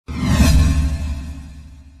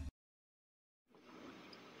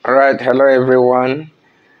Alright, hello everyone.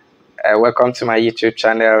 Welcome to my YouTube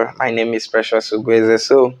channel. My name is Precious Ugweze.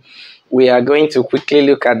 So we are going to quickly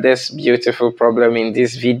look at this beautiful problem in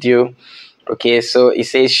this video. Okay, so it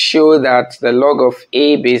says show that the log of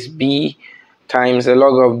a base b times the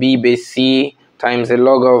log of b base c times the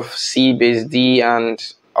log of c base d,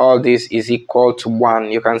 and all this is equal to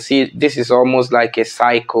 1. You can see this is almost like a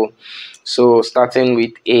cycle. So starting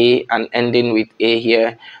with a and ending with a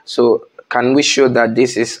here. So can we show that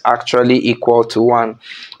this is actually equal to 1?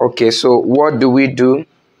 Okay, so what do we do?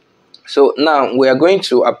 So now we are going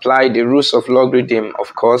to apply the rules of logarithm,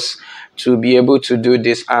 of course, to be able to do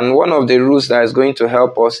this. And one of the rules that is going to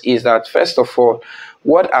help us is that, first of all,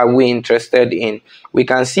 what are we interested in? We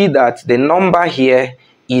can see that the number here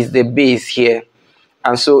is the base here.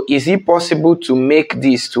 And so is it possible to make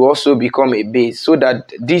this to also become a base so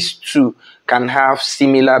that these two can have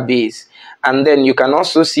similar base? And then you can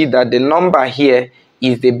also see that the number here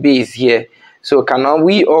is the base here. So can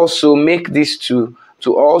we also make these two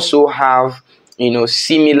to also have,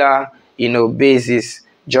 similar, bases,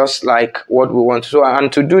 just like what we want? So,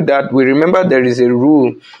 and to do that, we remember there is a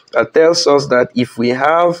rule that tells us that if we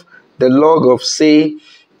have the log of, say,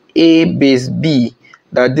 a base b,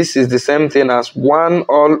 that this is the same thing as 1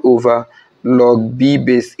 all over log b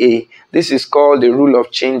base a. This is called the rule of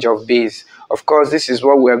change of base. Of course, this is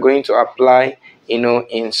what we are going to apply,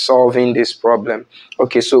 in solving this problem.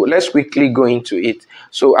 Okay, so let's quickly go into it.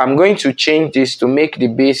 So I'm going to change this to make the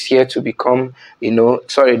base here to become,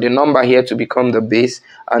 the number here to become the base.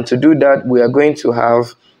 And to do that, we are going to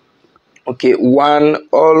have, 1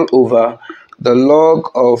 all over the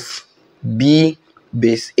log of b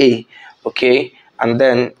base a. Okay, and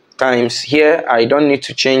then times here, I don't need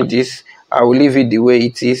to change this. I will leave it the way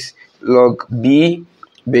it is, log b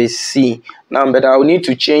base c. Now, but I will need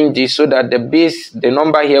to change this so that the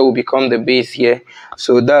number here will become the base here.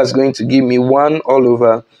 So that's going to give me 1 all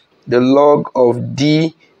over the log of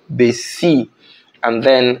d base c. And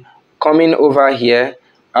then coming over here,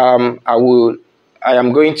 I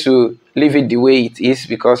am going to leave it the way it is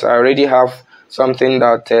because I already have something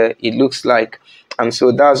that it looks like. And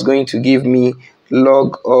so that's going to give me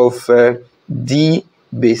log of d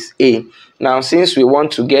base a. Now, since we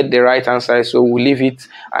want to get the right hand side, so we'll leave it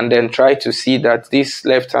and then try to see that this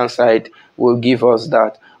left hand side will give us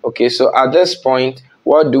that. Okay, so at this point,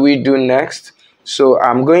 what do we do next? So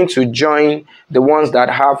I'm going to join the ones that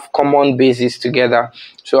have common bases together.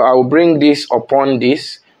 So I will bring this upon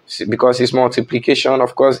this because it's multiplication.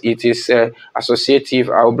 Of course, it is associative.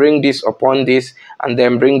 I'll bring this upon this and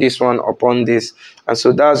then bring this one upon this. And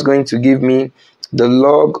so that's going to give me the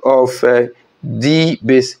log of d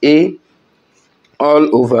base a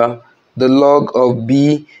all over the log of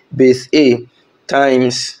b base a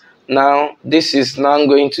times, now this is now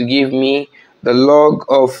going to give me the log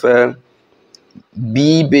of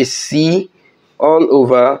b base c all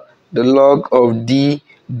over the log of d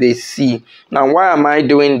base c. Now, why am I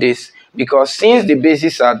doing this? Because since the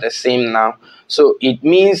bases are the same now, so it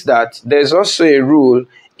means that there's also a rule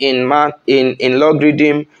in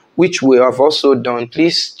logarithm which we have also done.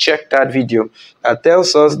 Please check that video. That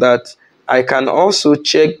tells us that I can also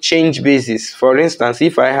change bases. For instance,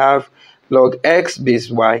 if I have log x base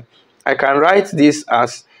y, I can write this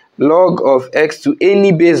as log of x to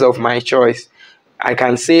any base of my choice. I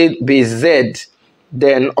can say base z,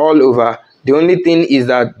 then all over. The only thing is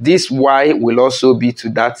that this y will also be to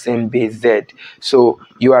that same base z. So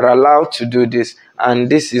you are allowed to do this. And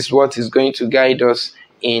this is what is going to guide us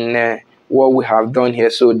in what we have done here.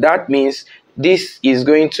 So that means this is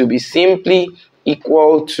going to be simply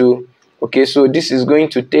equal to, so this is going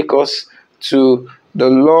to take us to the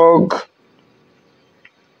log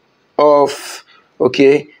of,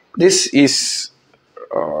 this is,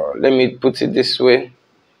 let me put it this way.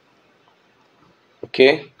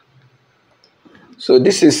 So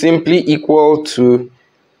this is simply equal to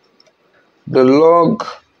the log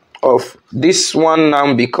of, this one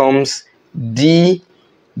now becomes d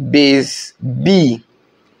base b,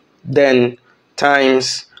 then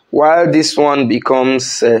times, while this one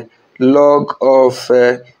becomes log of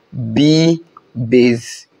b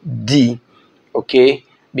base d,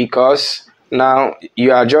 because now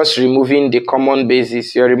you are just removing the common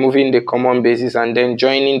bases. You're removing the common bases and then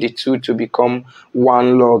joining the two to become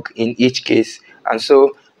 1 log in each case. And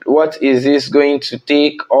so what is this going to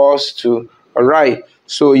take us to? All right,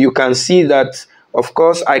 so you can see that, of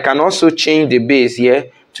course, I can also change the base here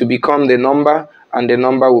to become the number, and the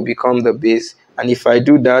number will become the base. And if I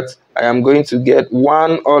do that, I am going to get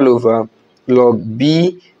 1 all over log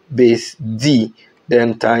b base d,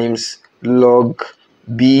 then times log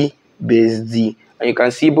b base d. And you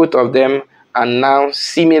can see both of them and now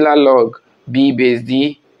similar log b base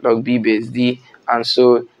d, log b base d, and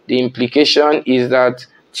so the implication is that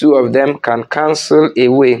two of them can cancel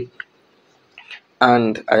away,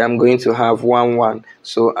 and I am going to have 1 1.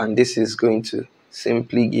 So, and this is going to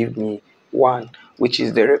simply give me 1, which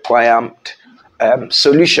is the required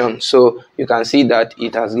solution. So you can see that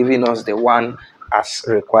it has given us the 1 as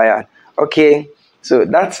required. Okay, so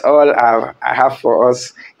that's all I have for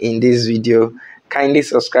us in this video. Kindly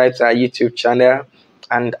subscribe to our YouTube channel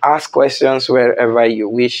and ask questions wherever you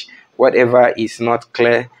wish, whatever is not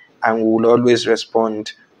clear, and we will always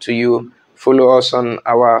respond to you. Follow us on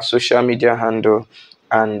our social media handle,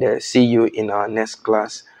 and see you in our next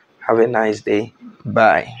class. Have a nice day.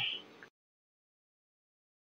 Bye.